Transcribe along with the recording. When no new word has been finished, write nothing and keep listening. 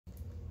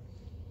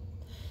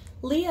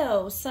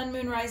Leo, Sun,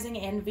 Moon, Rising,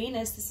 and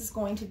Venus, this is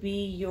going to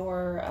be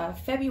your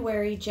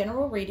February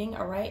general reading,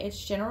 all right?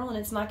 It's general and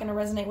it's not going to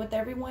resonate with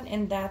everyone,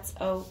 and that's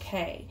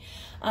okay.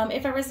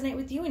 If I resonate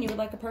with you and you would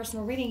like a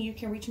personal reading, you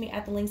can reach me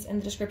at the links in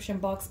the description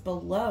box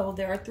below.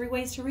 There are 3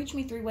 ways to reach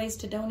me, 3 ways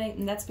to donate,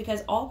 and that's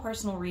because all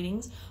personal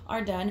readings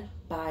are done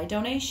by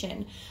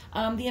donation.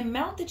 The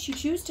amount that you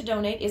choose to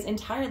donate is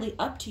entirely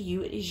up to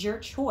you. It is your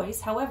choice.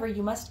 However,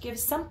 you must give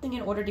something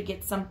in order to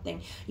get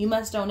something. You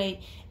must donate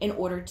in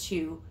order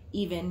to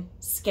even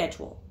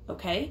schedule,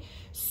 okay?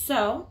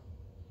 So,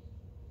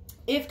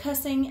 if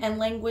cussing and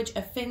language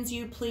offends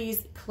you,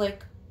 please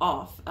click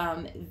off.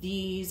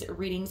 These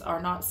readings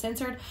are not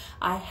censored.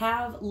 I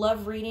have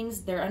love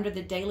readings. They're under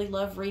the daily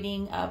love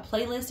reading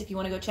playlist if you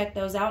want to go check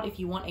those out. If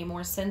you want a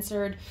more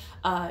censored,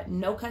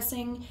 no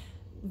cussing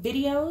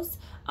videos,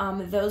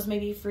 those may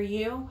be for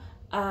you.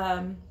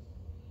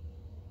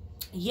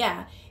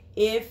 Yeah.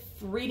 If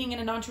reading in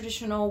a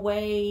non-traditional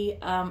way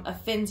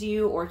offends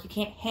you, or if you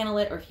can't handle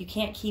it, or if you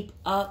can't keep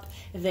up,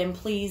 then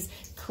please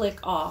click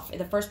off. In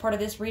the first part of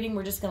this reading,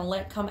 we're just going to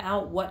let come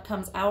out what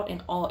comes out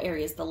in all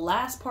areas. The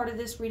last part of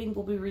this reading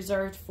will be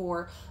reserved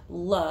for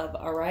love,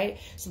 all right?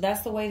 So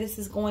that's the way this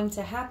is going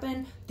to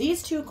happen.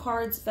 These 2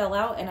 cards fell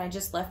out, and I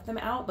just left them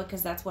out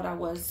because that's what I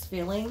was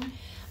feeling.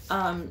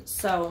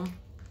 So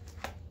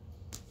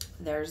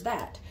there's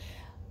that.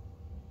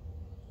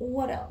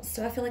 What else?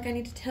 So I feel like I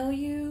need to tell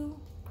you.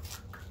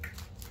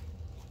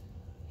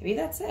 Maybe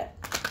that's it.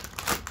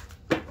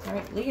 All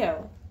right,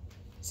 Leo,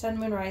 Sun,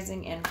 Moon,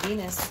 Rising, and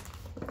Venus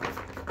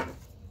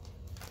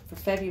for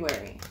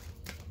February.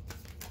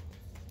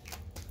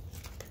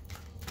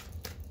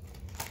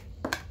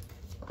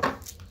 I'm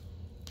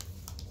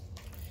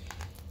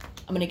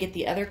going to get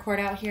the other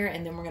card out here,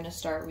 and then we're going to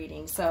start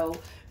reading. So,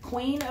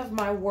 Queen of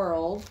My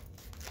World,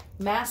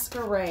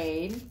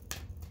 Masquerade,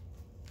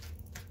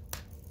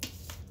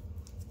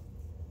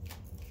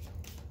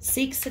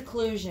 Seek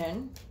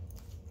Seclusion,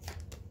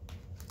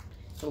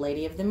 the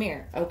Lady of the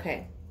Mirror.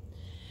 Okay.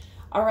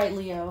 All right,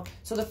 Leo.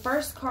 So the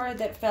first card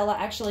that fell out,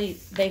 actually,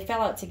 they fell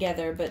out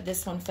together, but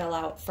this one fell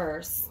out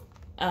first,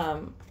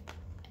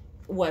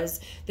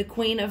 was the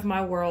Queen of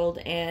My World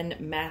and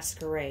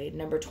Masquerade.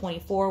 Number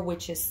 24,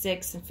 which is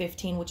 6, and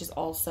 15, which is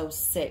also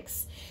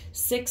 6.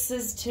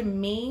 6s to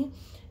me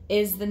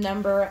is the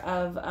number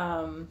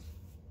of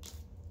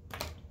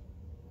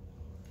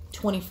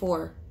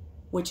 24,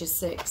 which is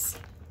 6.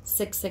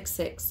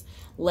 666.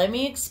 Let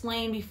me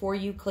explain before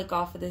you click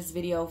off of this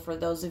video for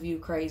those of you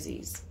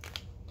crazies.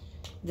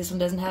 This one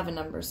doesn't have a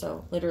number,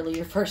 so literally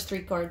your first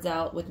 3 cards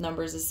out with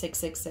numbers is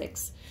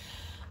 666.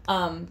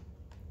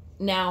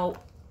 Now,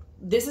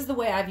 this is the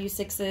way I view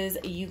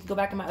 6s. You can go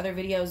back in my other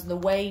videos. The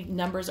way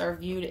numbers are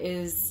viewed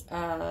is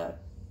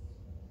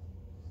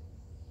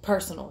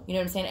personal. You know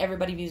what I'm saying?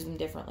 Everybody views them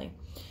differently.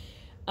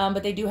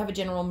 But they do have a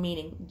general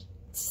meaning.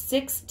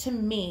 6 to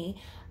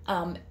me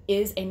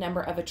is a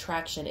number of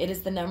attraction. It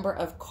is the number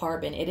of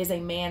carbon. It is a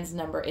man's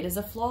number. It is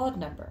a flawed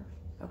number.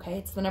 Okay,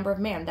 it's the number of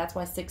man. That's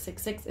why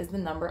 666 is the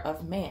number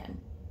of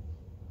man.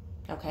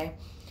 Okay,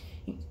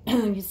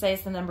 you say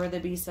it's the number of the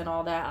beast and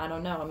all that. I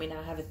don't know. I mean,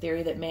 I have a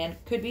theory that man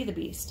could be the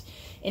beast.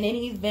 In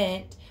any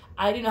event,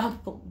 I do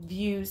not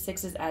view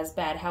 6s as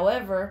bad.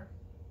 However,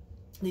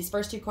 these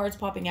first 2 cards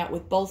popping out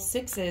with both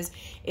 6s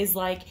is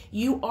like,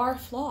 you are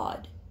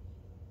flawed.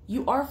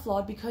 You are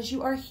flawed because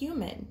you are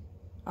human.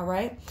 All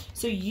right,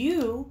 so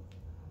you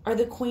are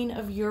the queen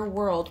of your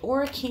world,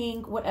 or a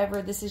king,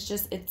 whatever. This is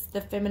just, it's the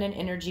feminine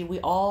energy. We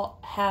all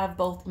have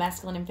both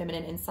masculine and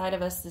feminine inside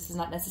of us. This is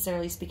not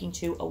necessarily speaking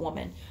to a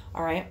woman.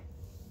 All right,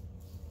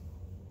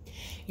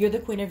 you're the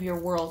queen of your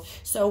world.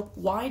 So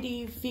why do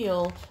you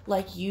feel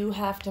like you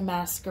have to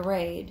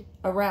masquerade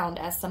around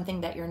as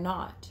something that you're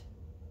not?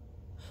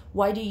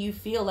 Why do you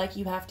feel like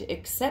you have to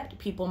accept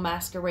people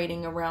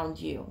masquerading around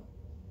you?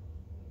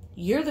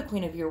 You're the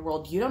queen of your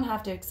world. You don't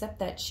have to accept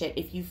that shit.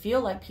 If you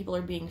feel like people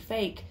are being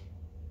fake,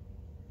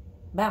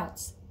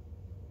 bounce.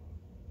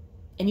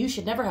 And you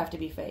should never have to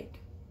be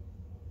fake.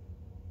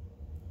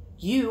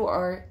 You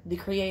are the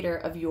creator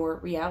of your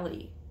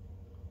reality.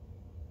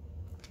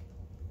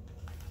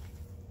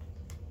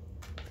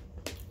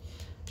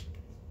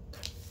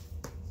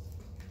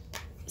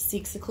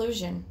 Seek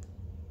seclusion.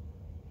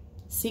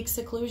 Seek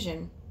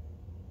seclusion.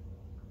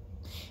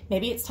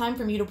 Maybe it's time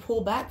for you to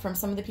pull back from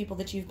some of the people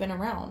that you've been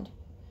around.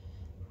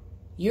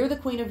 You're the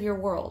queen of your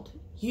world.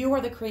 You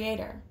are the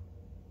creator.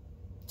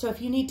 So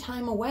if you need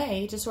time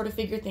away to sort of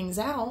figure things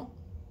out,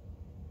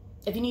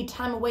 if you need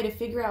time away to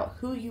figure out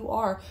who you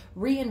are,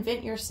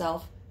 reinvent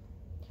yourself,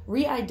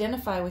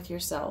 re-identify with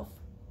yourself,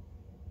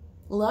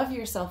 love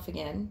yourself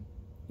again,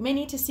 you may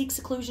need to seek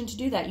seclusion to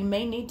do that. You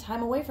may need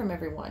time away from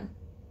everyone.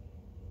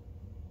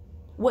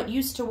 What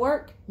used to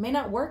work may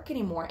not work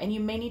anymore, and you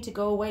may need to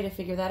go away to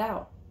figure that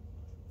out.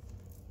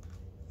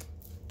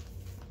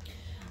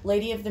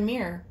 Lady of the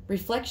Mirror,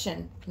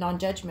 reflection,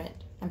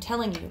 non-judgment. I'm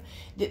telling you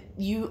that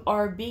you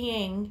are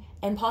being,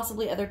 and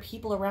possibly other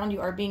people around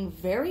you are being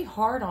very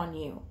hard on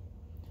you,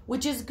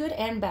 which is good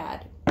and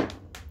bad.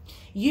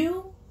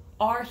 You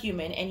are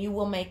human and you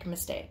will make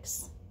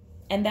mistakes.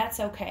 And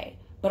that's okay.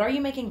 But are you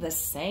making the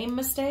same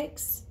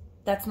mistakes?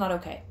 That's not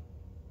okay.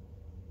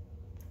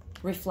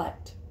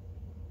 Reflect.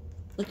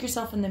 Look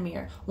yourself in the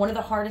mirror. One of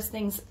the hardest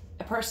things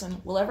a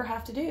person will ever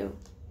have to do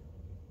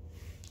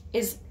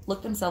is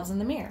look themselves in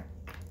the mirror.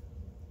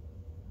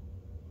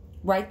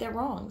 Right their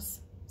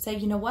wrongs. Say,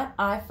 you know what?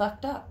 I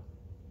fucked up.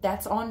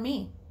 That's on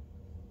me.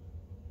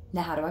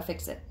 Now how do I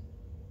fix it?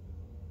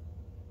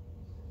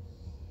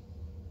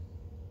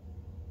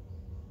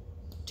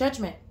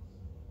 Judgment.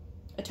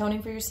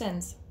 Atoning for your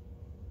sins.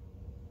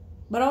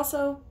 But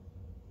also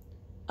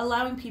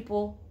allowing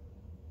people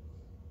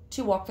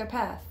to walk their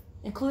path,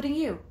 including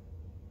you.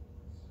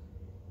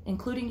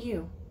 Including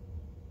you.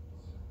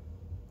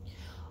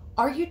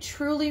 Are you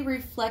truly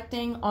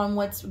reflecting on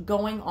what's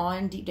going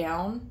on deep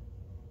down,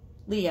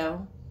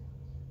 Leo?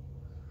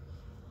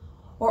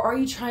 Or are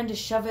you trying to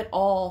shove it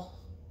all,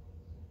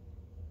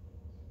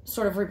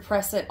 sort of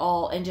repress it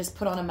all, and just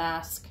put on a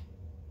mask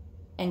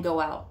and go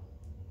out,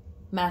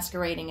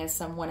 masquerading as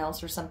someone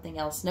else or something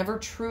else, never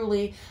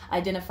truly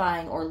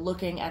identifying or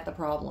looking at the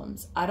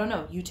problems? I don't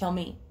know. You tell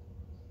me.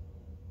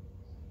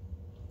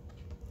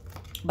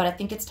 But I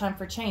think it's time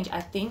for change. I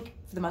think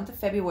for the month of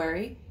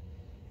February,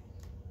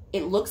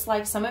 it looks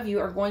like some of you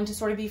are going to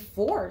sort of be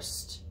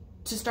forced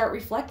to start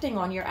reflecting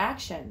on your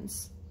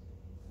actions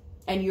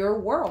and your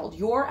world.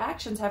 Your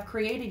actions have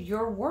created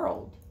your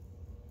world.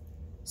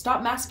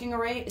 Stop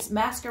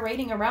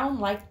masquerading around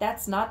like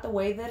that's not the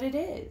way that it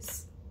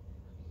is.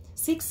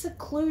 Seek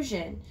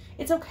seclusion.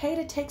 It's okay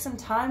to take some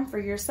time for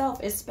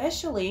yourself,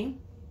 especially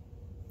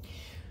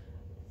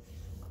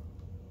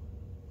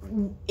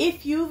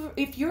if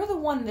you're the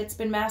one that's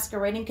been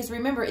masquerading, because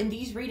remember, in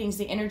these readings,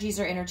 the energies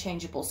are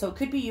interchangeable. So it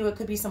could be you, it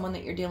could be someone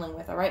that you're dealing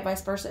with, all right?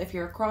 Vice versa if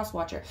you're a cross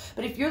watcher.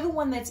 But if you're the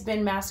one that's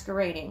been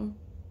masquerading,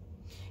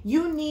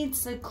 you need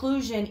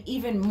seclusion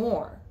even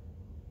more,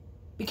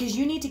 because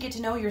you need to get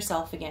to know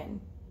yourself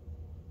again.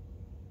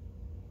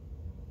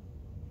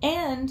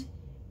 And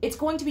it's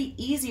going to be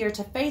easier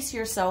to face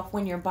yourself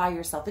when you're by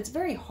yourself. It's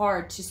very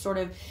hard to sort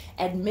of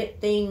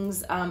admit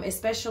things,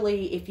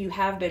 especially if you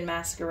have been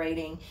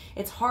masquerading.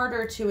 It's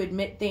harder to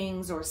admit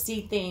things or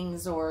see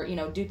things or, you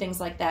know, do things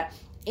like that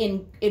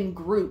in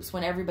groups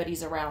when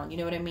everybody's around. You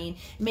know what I mean?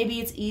 Maybe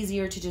it's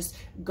easier to just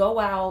go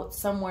out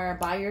somewhere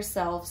by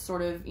yourself,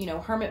 sort of, you know,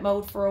 hermit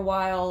mode for a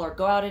while, or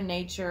go out in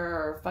nature,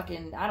 or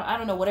fucking, I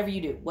don't know, whatever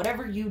you do.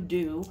 Whatever you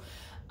do,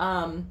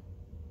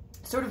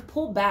 sort of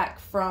pull back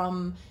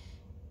from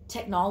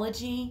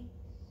technology,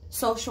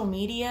 social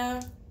media,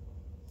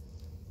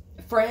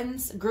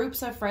 friends,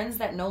 groups of friends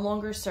that no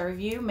longer serve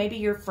you. Maybe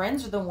your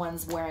friends are the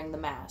ones wearing the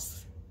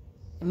mask.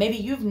 And maybe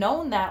you've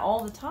known that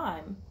all the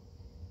time,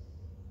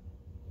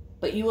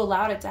 but you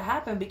allowed it to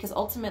happen because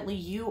ultimately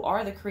you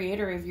are the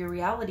creator of your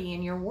reality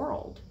and your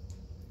world.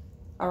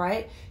 All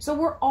right? So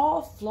we're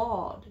all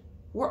flawed.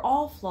 We're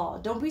all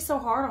flawed. Don't be so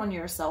hard on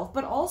yourself,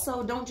 but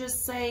also don't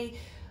just say,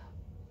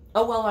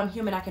 oh, well, I'm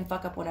human, I can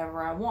fuck up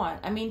whenever I want.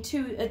 I mean,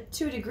 to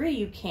a degree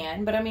you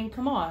can, but I mean,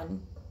 come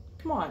on.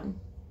 Come on.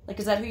 Like,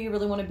 is that who you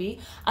really want to be?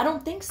 I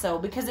don't think so,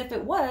 because if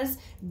it was,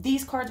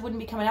 these cards wouldn't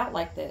be coming out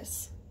like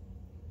this.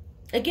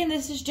 Again,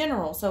 this is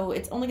general, so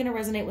it's only going to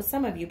resonate with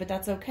some of you, but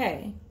that's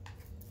okay.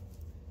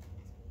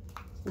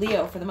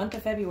 Leo, for the month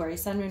of February,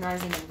 Sun, Moon,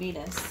 Rising, and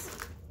Venus.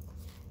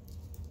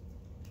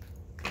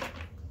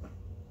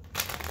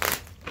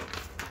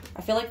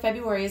 I feel like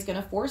February is going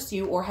to force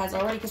you, or has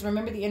already, because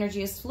remember, the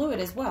energy is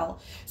fluid as well.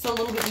 So a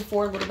little bit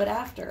before, a little bit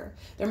after.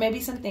 There may be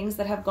some things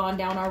that have gone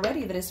down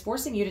already that is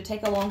forcing you to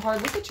take a long,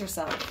 hard look at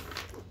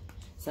yourself.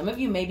 Some of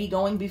you may be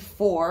going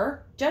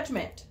before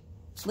judgment.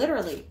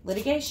 Literally.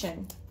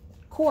 Litigation.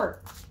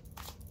 Court.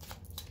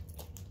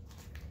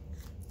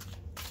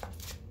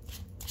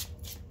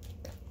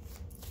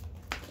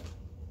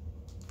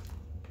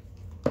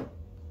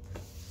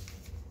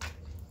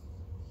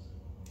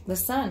 The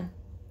Sun.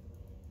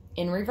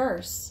 In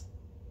reverse.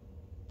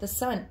 The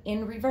Sun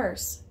in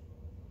reverse.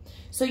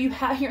 So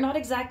you're not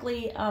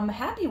exactly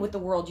happy with the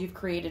world you've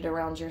created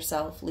around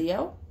yourself,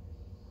 Leo.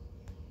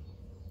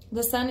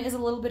 The Sun is a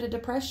little bit of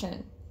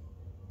depression.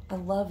 I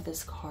love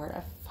this card.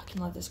 I fucking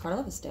love this card. I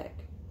love this deck.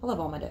 I love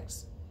all my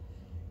decks.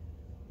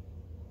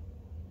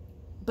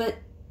 But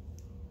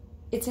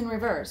it's in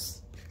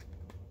reverse.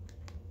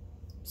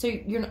 So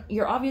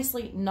you're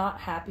obviously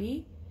not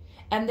happy.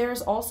 And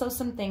there's also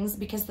some things,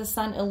 because the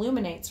Sun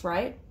illuminates,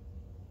 right?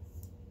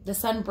 The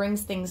Sun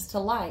brings things to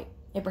light.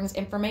 It brings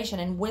information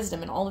and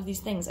wisdom and all of these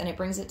things, and it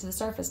brings it to the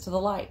surface, to the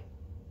light.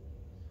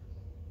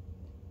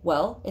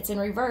 Well, it's in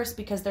reverse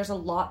because there's a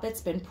lot that's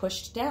been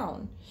pushed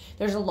down.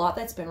 There's a lot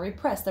that's been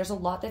repressed. There's a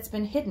lot that's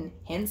been hidden,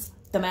 hence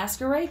the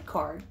Masquerade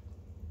card.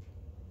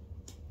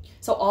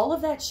 So all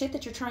of that shit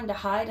that you're trying to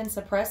hide and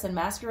suppress and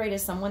masquerade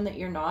as someone that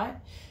you're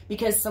not,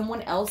 because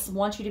someone else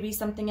wants you to be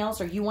something else,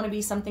 or you want to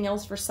be something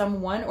else for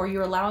someone, or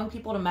you're allowing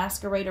people to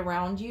masquerade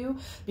around you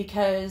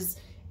because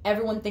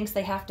everyone thinks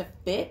they have to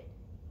fit,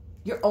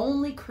 you're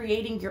only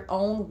creating your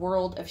own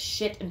world of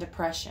shit and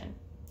depression.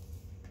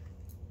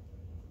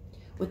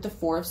 With the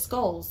Four of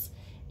Skulls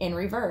in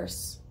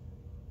reverse.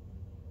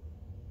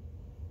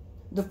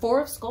 The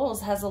Four of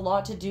Skulls has a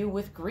lot to do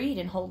with greed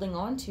and holding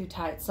on too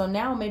tight. So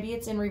now maybe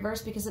it's in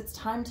reverse because it's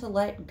time to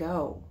let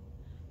go.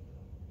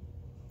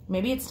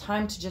 Maybe it's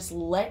time to just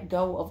let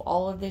go of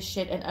all of this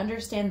shit and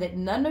understand that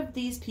none of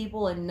these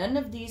people and none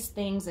of these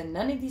things and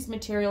none of these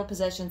material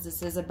possessions,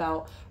 this is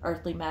about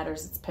earthly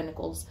matters, it's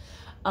pentacles,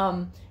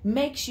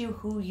 makes you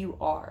who you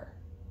are.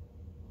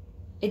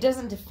 It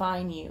doesn't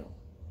define you.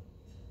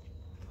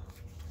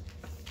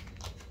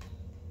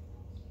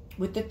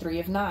 With the Three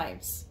of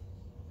Knives.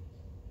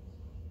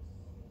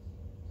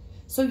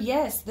 So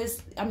yes,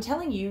 I'm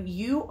telling you,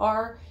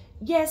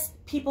 yes,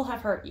 people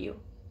have hurt you.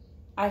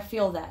 I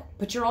feel that,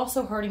 but you're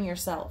also hurting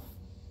yourself.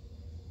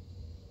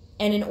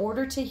 And in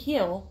order to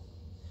heal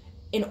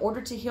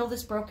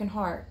this broken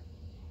heart,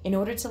 in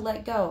order to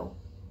let go,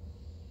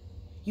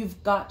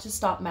 you've got to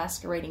stop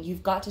masquerading.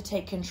 You've got to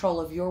take control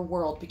of your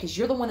world because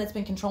you're the one that's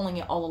been controlling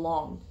it all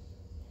along.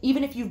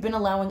 Even if you've been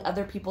allowing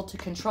other people to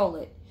control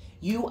it,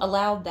 you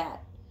allowed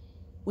that,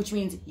 which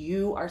means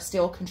you are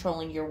still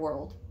controlling your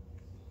world.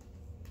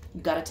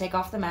 You've got to take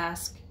off the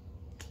mask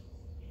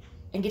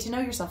and get to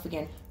know yourself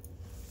again.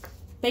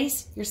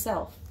 Face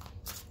yourself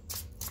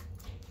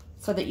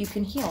so that you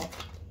can heal.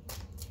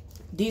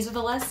 These are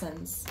the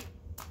lessons.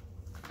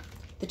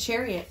 The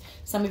Chariot.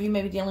 Some of you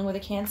may be dealing with a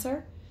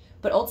Cancer,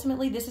 but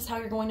ultimately this is how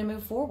you're going to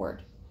move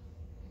forward.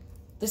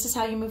 This is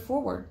how you move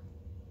forward.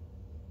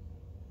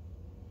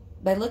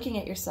 By looking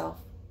at yourself,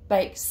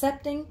 by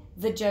accepting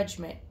the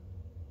judgment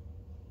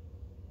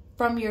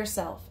from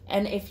yourself.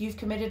 And if you've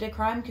committed a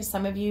crime, because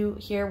some of you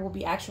here will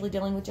be actually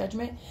dealing with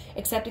judgment,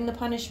 accepting the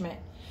punishment.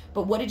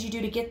 But what did you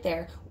do to get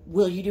there?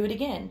 Will you do it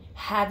again?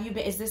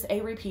 Is this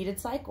a repeated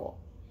cycle?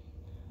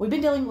 We've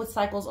been dealing with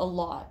cycles a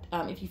lot.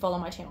 If you follow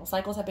my channel,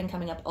 cycles have been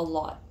coming up a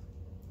lot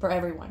for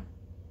everyone.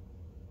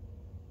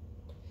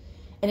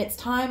 And it's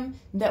time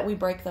that we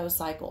break those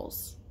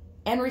cycles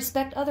and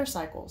respect other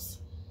cycles.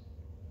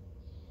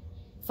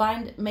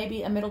 Find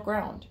maybe a middle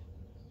ground.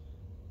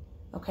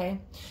 Okay,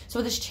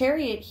 so this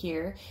Chariot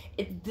here,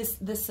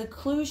 the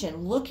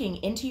seclusion, looking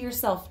into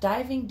yourself,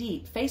 diving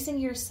deep, facing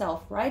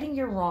yourself, righting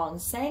your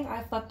wrongs, saying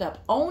I fucked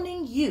up,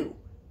 owning you.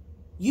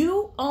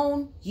 You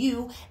own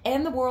you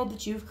and the world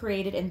that you've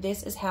created, and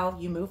this is how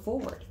you move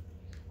forward.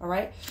 All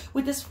right,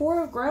 with this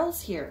Four of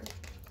Grails here,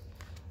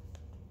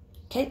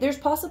 okay, there's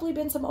possibly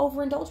been some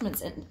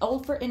overindulgence,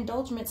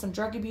 some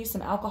drug abuse,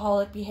 some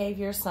alcoholic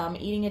behavior, some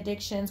eating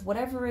addictions,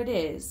 whatever it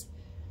is.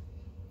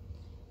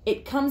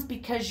 It comes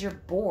because you're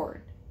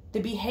bored.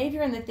 The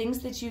behavior and the things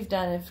that you've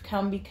done have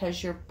come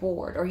because you're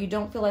bored, or you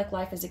don't feel like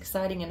life is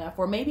exciting enough,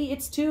 or maybe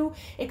it's too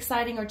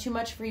exciting or too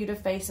much for you to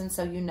face, and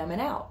so you numb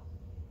it out.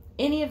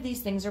 Any of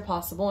these things are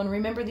possible, and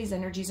remember, these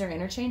energies are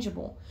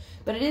interchangeable.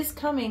 But it is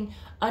coming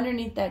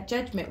underneath that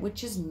judgment,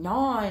 which is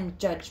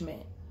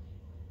non-judgment.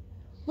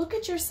 Look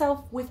at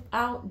yourself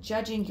without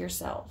judging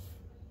yourself.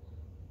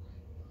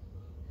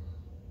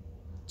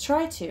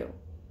 Try to,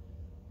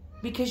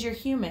 because you're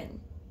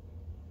human.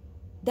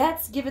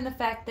 That's given the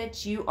fact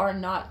that you are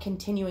not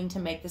continuing to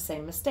make the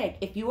same mistake.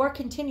 If you are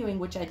continuing,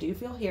 which I do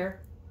feel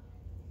here,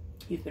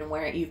 you've been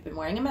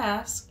wearing a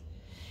mask,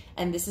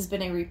 and this has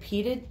been a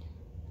repeated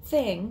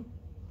thing,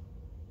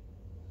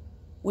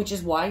 which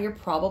is why you're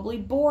probably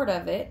bored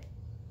of it.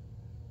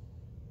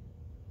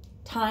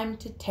 Time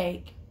to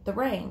take the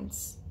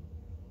reins.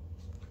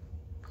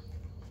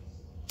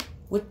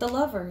 With the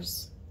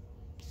Lovers,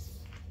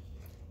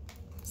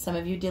 some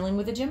of you dealing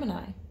with a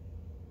Gemini.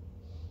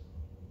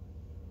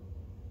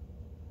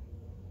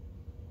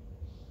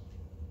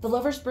 The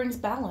Lovers brings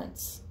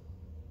balance.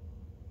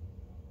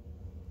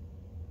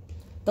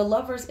 The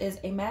Lovers is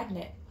a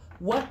magnet.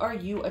 What are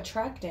you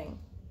attracting?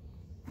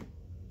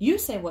 You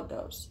say what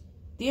goes.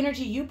 The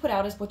energy you put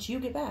out is what you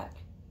get back.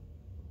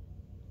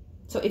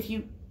 So if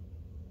you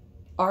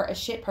are a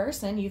shit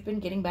person, you've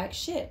been getting back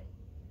shit.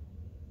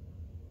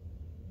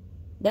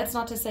 That's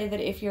not to say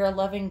that if you're a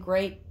loving,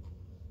 greatest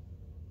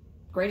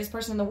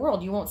person in the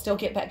world, you won't still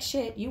get back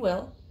shit. You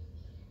will.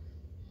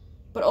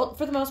 But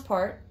for the most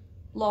part,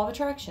 law of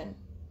attraction.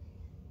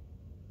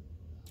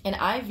 And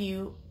I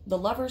view the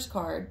Lovers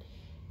card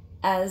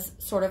as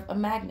sort of a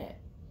magnet.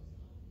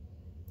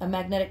 A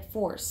magnetic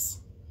force.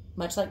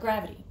 Much like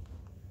gravity.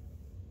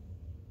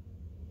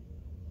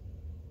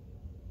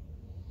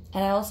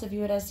 And I also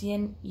view it as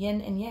yin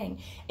and yang.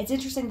 It's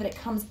interesting that it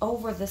comes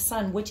over the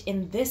sun, which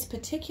in this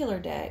particular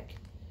deck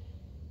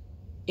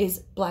is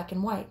black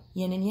and white,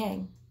 yin and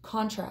yang,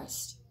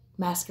 contrast,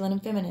 masculine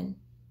and feminine.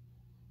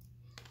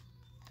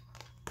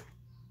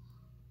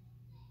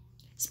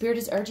 Spirit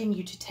is urging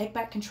you to take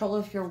back control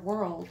of your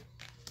world,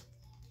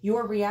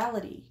 your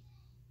reality,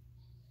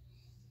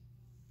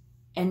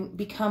 and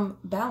become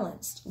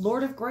balanced.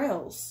 Lord of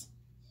Grails.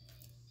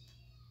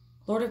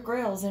 Lord of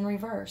Grails in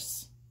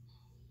reverse.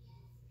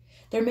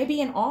 There may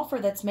be an offer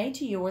that's made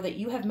to you, or that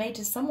you have made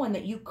to someone,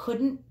 that you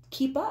couldn't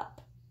keep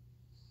up.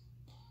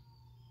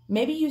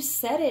 Maybe you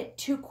said it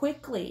too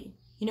quickly.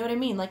 You know what I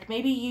mean? Like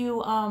maybe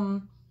you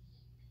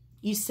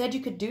said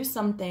you could do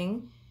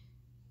something,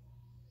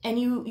 And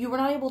you were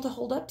not able to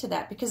hold up to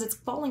that because it's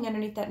falling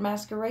underneath that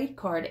masquerade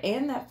card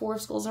and that Four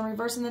of Skulls in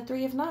reverse and the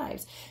Three of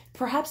Knives.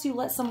 Perhaps you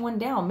let someone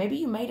down. Maybe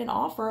you made an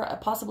offer,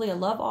 possibly a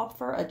love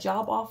offer, a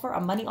job offer,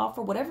 a money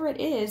offer, whatever it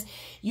is.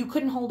 You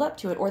couldn't hold up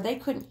to it, or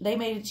they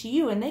made it to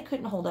you and they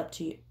couldn't hold up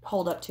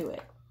to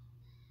it.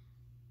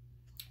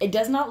 It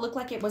does not look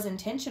like it was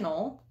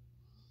intentional.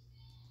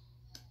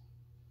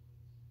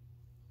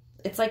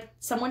 It's like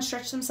someone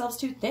stretched themselves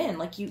too thin.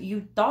 Like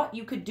you thought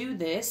you could do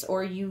this,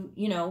 or you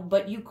know,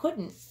 but you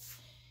couldn't.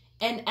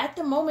 And at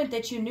the moment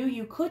that you knew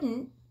you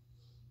couldn't,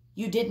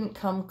 you didn't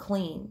come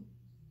clean.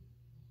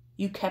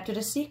 You kept it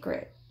a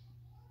secret.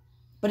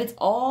 But it's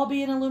all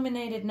being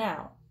illuminated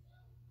now.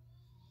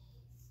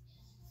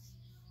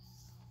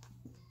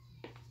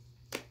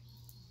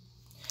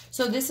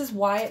 So this is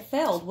why it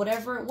failed,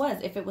 whatever it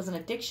was. If it was an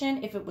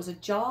addiction, if it was a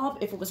job,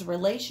 if it was a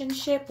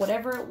relationship,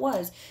 whatever it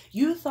was,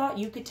 you thought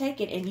you could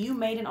take it and you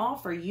made an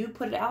offer. You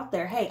put it out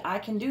there. Hey, I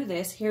can do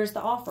this. Here's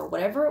the offer.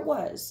 Whatever it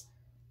was.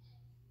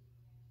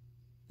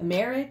 A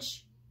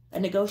marriage, a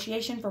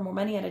negotiation for more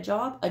money at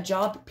a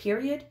job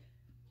period,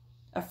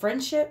 a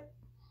friendship,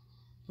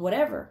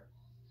 whatever.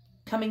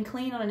 Coming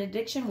clean on an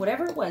addiction,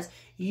 whatever it was.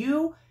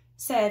 You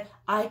said,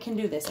 I can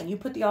do this. And you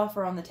put the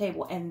offer on the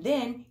table. And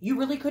then you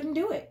really couldn't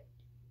do it.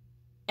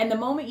 And the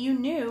moment you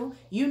knew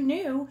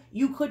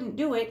you couldn't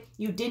do it,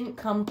 you didn't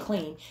come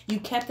clean.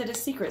 You kept it a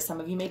secret. Some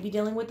of you may be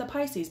dealing with the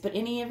Pisces, but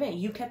in any event,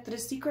 you kept it a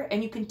secret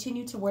and you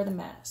continue to wear the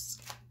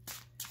mask.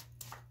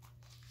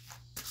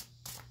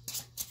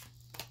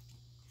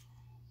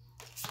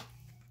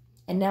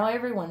 And now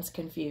everyone's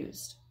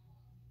confused.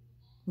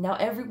 Now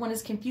everyone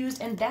is confused,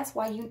 and that's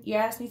why your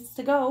ass needs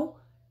to go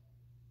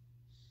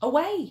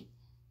away.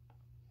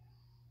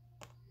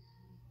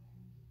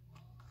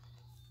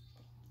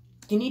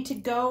 You need to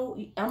go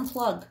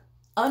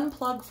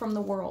unplug from the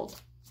world.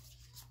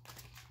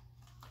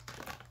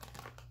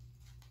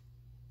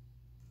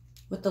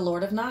 With the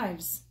Lord of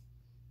Knives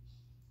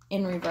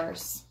in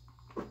reverse.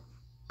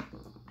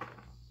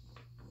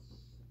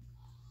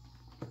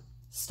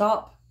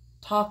 Stop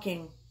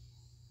talking.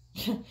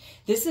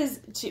 This is,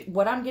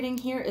 what I'm getting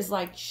here is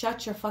like,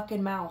 shut your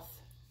fucking mouth.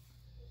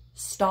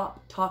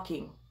 Stop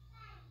talking.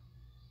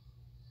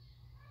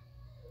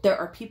 There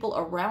are people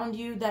around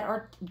you that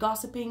are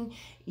gossiping.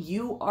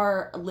 You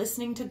are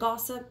listening to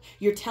gossip.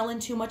 You're telling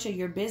too much of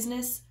your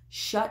business.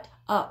 Shut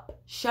up.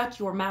 Shut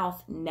your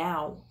mouth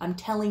now. I'm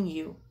telling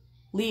you.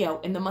 Leo,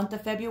 in the month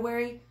of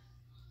February,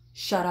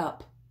 shut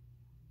up.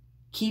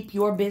 Keep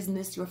your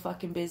business your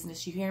fucking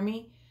business. You hear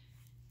me?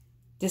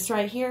 This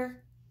right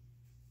here,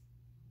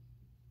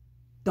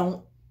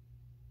 don't.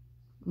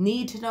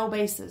 Need to know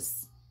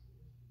basis.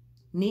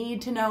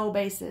 Need to know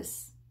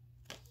basis.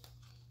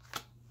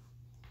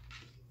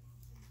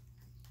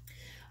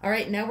 All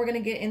right, now we're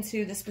going to get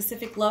into the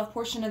specific love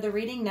portion of the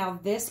reading. Now,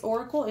 this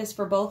oracle is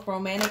for both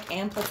romantic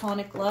and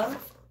platonic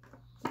love.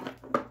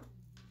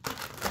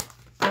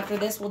 After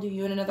this, we'll do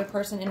you and another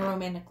person in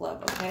romantic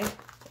love, okay?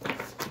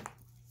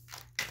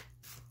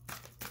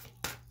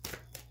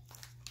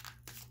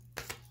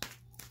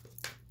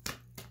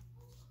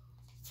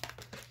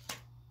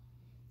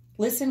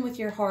 Listen with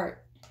your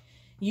heart.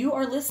 You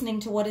are listening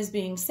to what is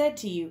being said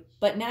to you,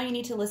 but now you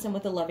need to listen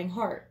with a loving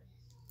heart.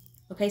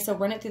 Okay, so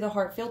run it through the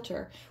heart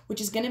filter,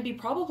 which is going to be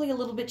probably a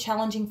little bit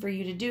challenging for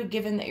you to do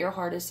given that your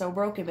heart is so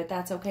broken, but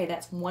that's okay.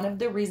 That's one of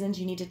the reasons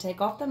you need to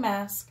take off the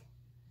mask.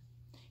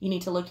 You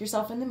need to look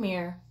yourself in the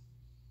mirror,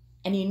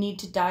 and you need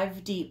to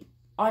dive deep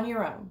on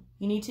your own.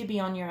 You need to be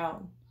on your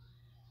own.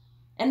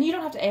 And you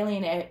don't have to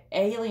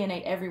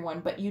alienate everyone,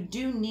 but you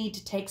do need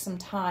to take some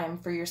time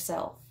for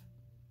yourself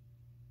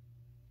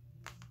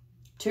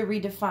to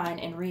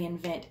redefine and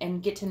reinvent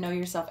and get to know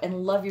yourself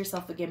and love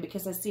yourself again,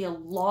 because I see a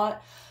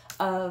lot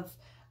of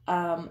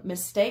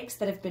mistakes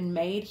that have been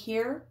made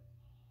here.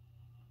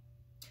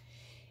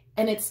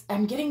 And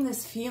I'm getting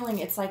this feeling,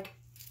 it's like,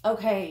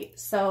 okay,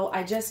 so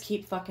I just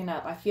keep fucking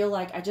up. I feel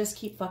like I just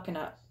keep fucking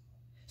up.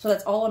 So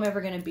that's all I'm ever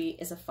going to be,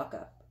 is a fuck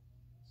up.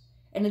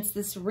 And it's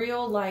this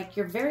real, like,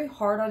 you're very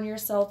hard on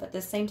yourself. At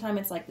the same time,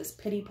 it's like this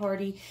pity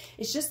party.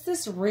 It's just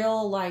this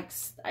real, like,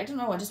 I don't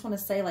know, I just want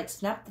to say, like,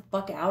 snap the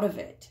fuck out of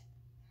it.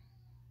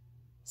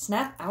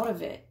 Snap out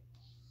of it.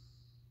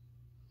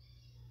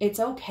 It's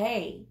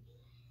okay.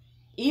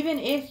 Even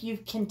if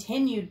you've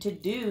continued to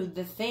do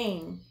the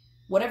thing,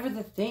 whatever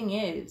the thing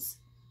is,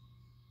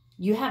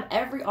 you have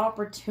every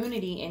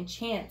opportunity and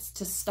chance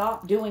to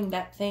stop doing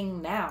that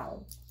thing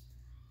now.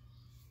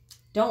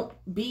 Don't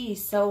be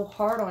so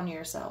hard on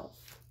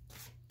yourself.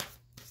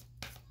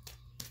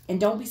 And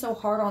don't be so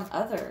hard on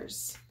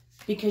others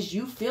because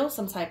you feel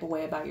some type of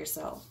way about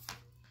yourself.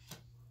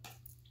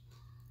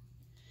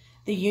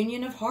 The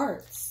union of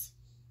hearts.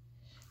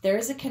 There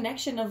is a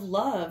connection of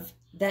love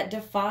that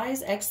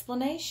defies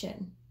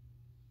explanation.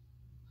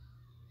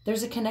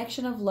 There's a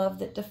connection of love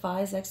that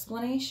defies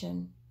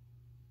explanation.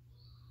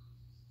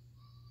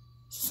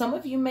 Some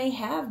of you may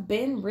have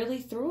been really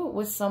through it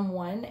with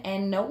someone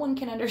and no one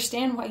can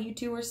understand why you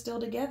two are still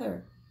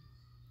together.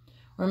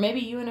 Or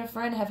maybe you and a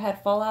friend have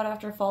had fallout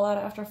after fallout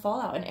after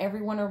fallout, and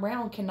everyone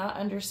around cannot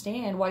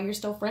understand why you're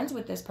still friends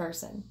with this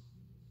person.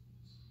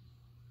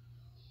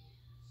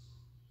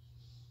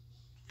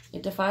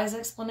 It defies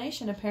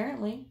explanation,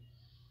 apparently.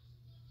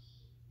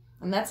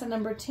 And that's a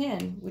number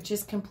 10, which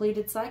is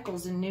completed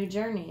cycles and new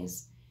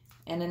journeys.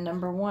 And a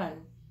number 1,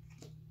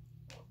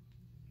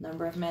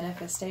 number of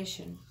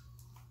manifestation.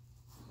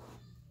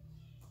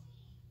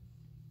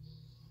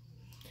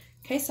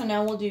 Okay, so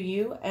now we'll do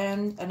you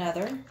and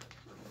another.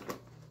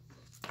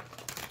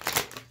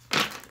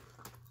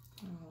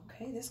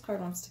 Okay, this card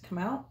wants to come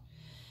out.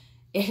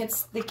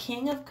 It's the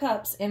King of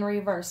Cups in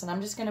reverse, and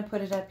I'm just going to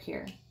put it up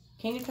here.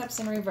 King of Cups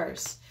in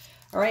reverse.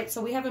 All right,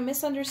 so we have a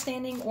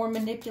misunderstanding or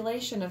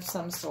manipulation of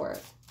some sort.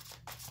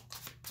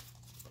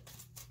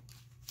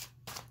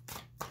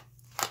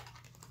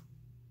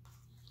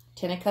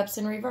 Ten of Cups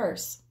in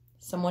reverse.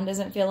 Someone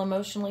doesn't feel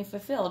emotionally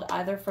fulfilled,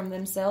 either from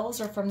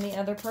themselves or from the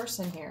other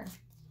person here.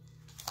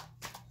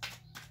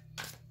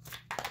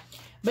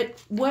 But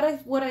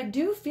what I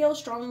do feel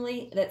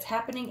strongly that's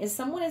happening is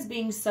someone is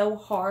being so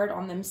hard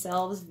on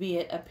themselves, be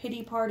it a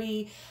pity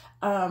party,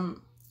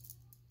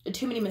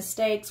 too many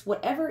mistakes,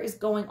 whatever is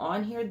going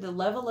on here, the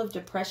level of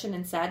depression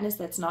and sadness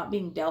that's not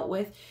being dealt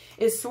with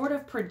is sort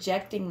of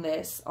projecting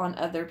this on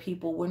other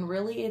people when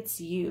really it's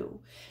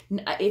you.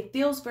 It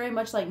feels very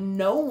much like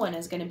no one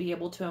is going to be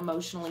able to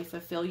emotionally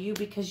fulfill you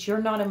because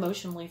you're not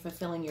emotionally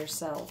fulfilling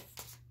yourself.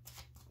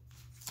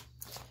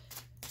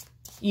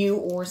 You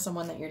or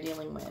someone that you're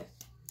dealing with.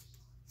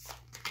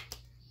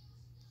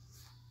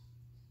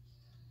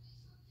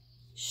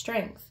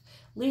 Strength.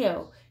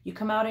 Leo, you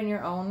come out in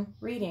your own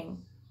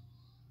reading.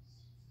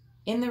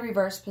 In the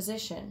reverse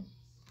position,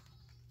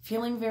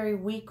 feeling very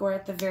weak or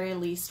at the very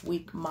least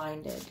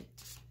weak-minded.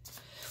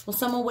 Well,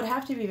 someone would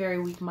have to be very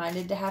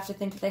weak-minded to have to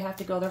think that they have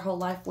to go their whole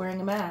life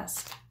wearing a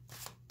mask.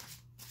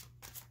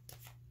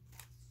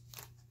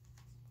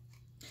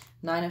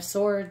 Nine of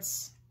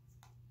Swords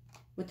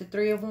with the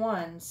Three of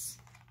Wands.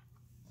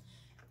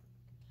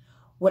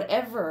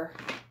 Whatever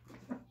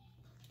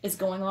is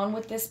going on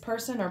with this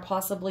person, or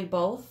possibly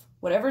both,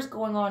 whatever's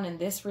going on in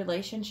this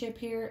relationship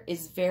here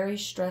is very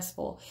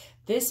stressful.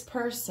 This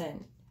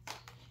person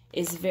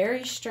is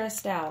very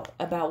stressed out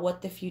about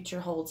what the future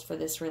holds for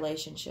this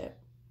relationship.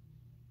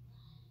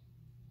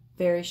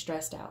 Very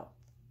stressed out.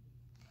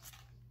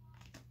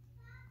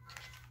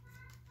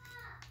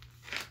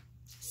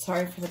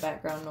 Sorry for the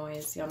background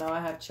noise. Y'all know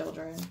I have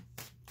children.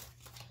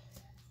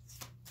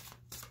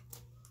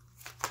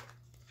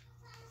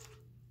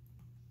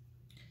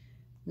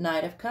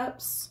 Knight of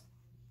Cups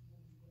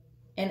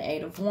and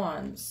Eight of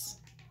Wands.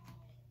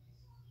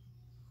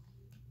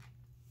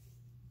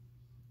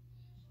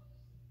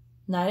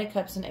 Knight of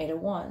Cups and Eight of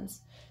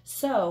Wands.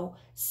 So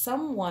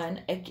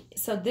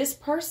this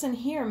person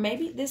here,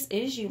 maybe this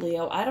is you,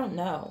 Leo, I don't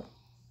know.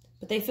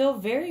 But they feel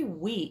very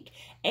weak.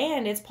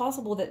 And it's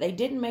possible that they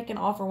didn't make an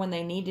offer when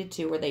they needed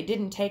to, or they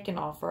didn't take an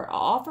offer. An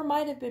offer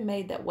might have been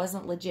made that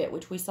wasn't legit,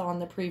 which we saw in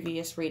the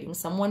previous reading.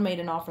 Someone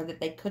made an offer that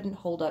they couldn't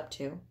hold up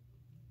to.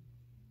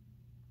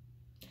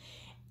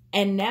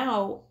 And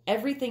now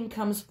everything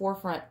comes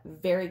forefront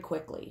very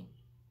quickly.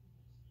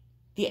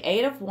 The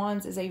Eight of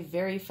Wands is a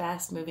very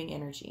fast-moving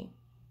energy.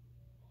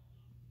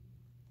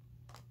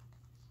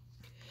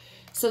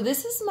 So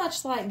this is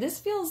much like, this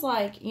feels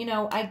like, you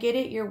know, I get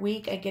it, you're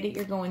weak, I get it,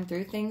 you're going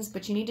through things,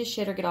 but you need to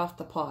shit or get off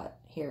the pot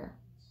here.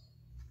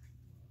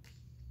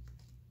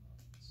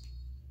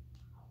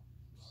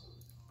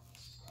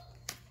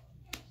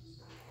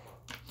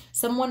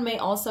 Someone may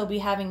also be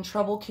having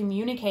trouble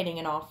communicating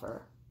an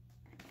offer.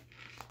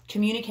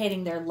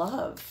 Communicating their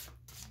love.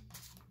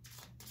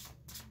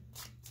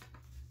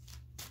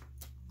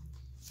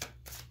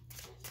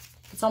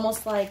 It's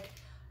almost like,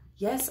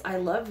 yes, I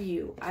love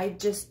you. I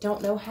just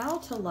don't know how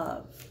to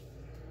love.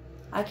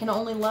 I can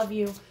only love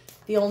you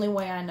the only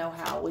way I know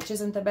how, which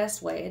isn't the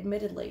best way,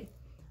 admittedly.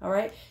 All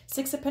right?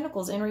 Six of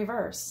Pentacles in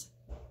reverse.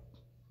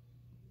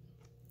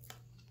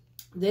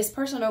 This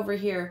person over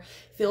here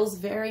feels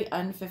very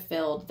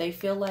unfulfilled. They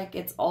feel like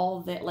it's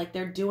all that, like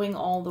they're doing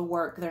all the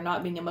work. They're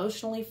not being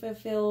emotionally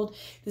fulfilled.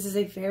 This is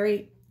a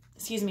very,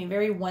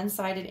 very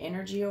one-sided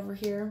energy over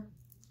here.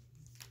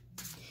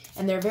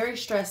 And they're very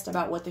stressed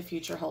about what the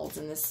future holds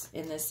in this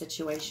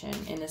situation,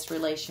 in this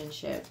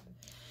relationship.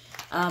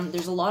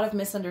 There's a lot of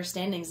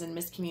misunderstandings and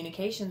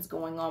miscommunications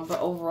going on, but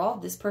overall,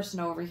 this person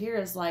over here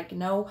is like,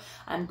 no,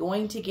 I'm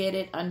going to get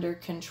it under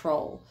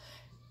control.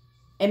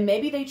 And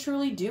maybe they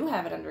truly do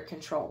have it under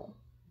control.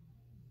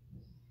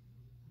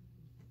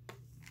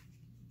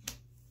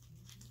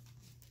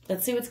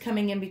 Let's see what's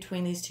coming in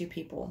between these two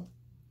people.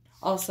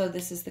 Also,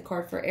 this is the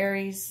card for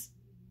Aries.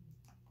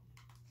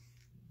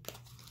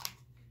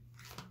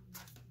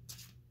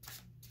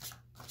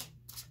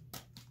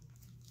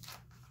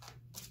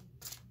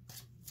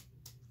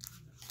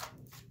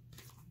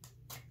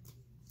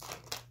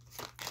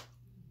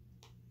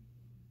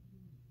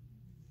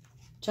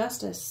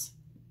 Justice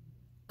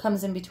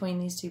comes in between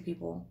these two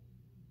people.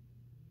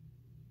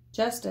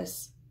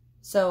 Justice.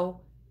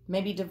 So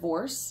maybe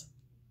divorce.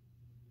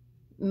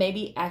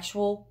 maybe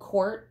actual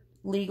court,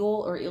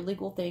 legal or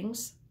illegal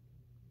things.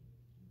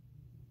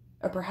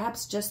 Or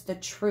perhaps just the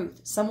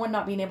truth. Someone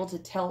not being able to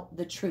tell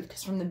the truth.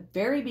 Because from the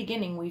very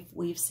beginning,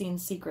 we've seen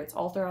secrets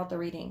all throughout the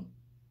reading.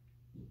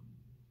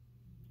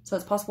 So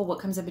it's possible what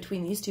comes in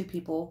between these two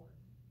people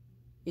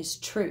is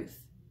truth.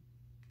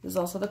 This is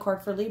also the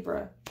card for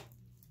Libra.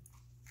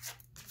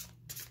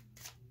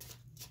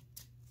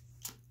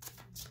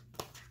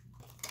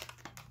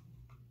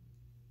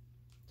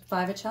 The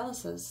Five of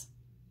Chalices.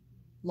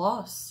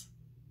 Loss.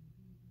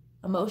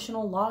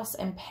 Emotional loss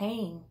and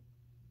pain.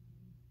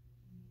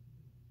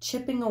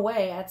 Chipping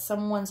away at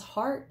someone's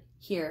heart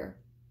here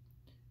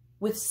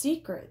with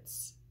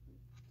secrets.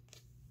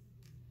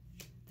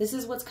 This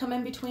is what's come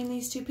in between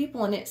these two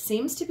people, and it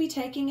seems to be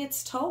taking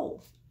its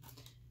toll.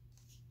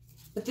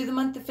 But through the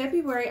month of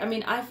February, I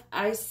mean,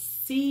 I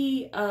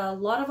see a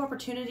lot of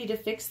opportunity to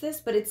fix this,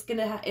 but it's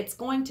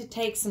going to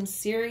take some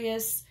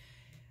serious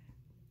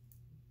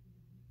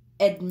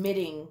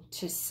admitting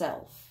to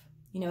self.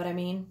 You know what I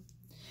mean?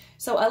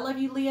 So I love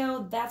you,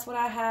 Leo. That's what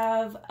I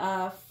have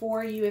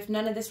for you. If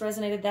none of this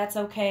resonated, that's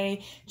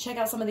okay. Check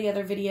out some of the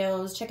other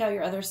videos. Check out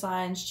your other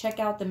signs. Check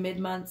out the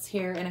mid-months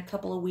here in a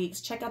couple of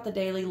weeks. Check out the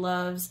daily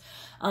loves.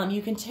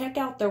 You can check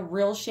out the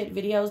real shit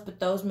videos, but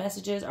those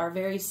messages are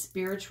very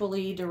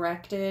spiritually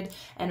directed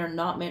and are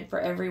not meant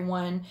for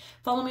everyone.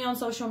 Follow me on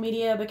social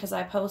media because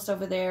I post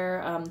over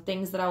there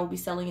things that I will be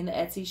selling in the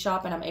Etsy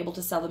shop, and I'm able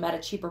to sell them at a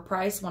cheaper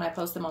price when I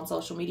post them on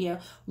social media.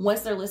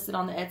 Once they're listed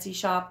on the Etsy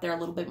shop, they're a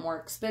little bit more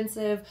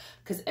expensive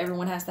because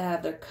everyone has to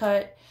have their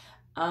cut.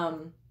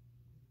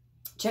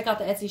 Check out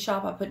the Etsy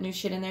shop. I put new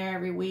shit in there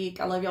every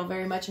week. I love y'all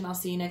very much, and I'll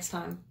see you next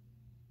time.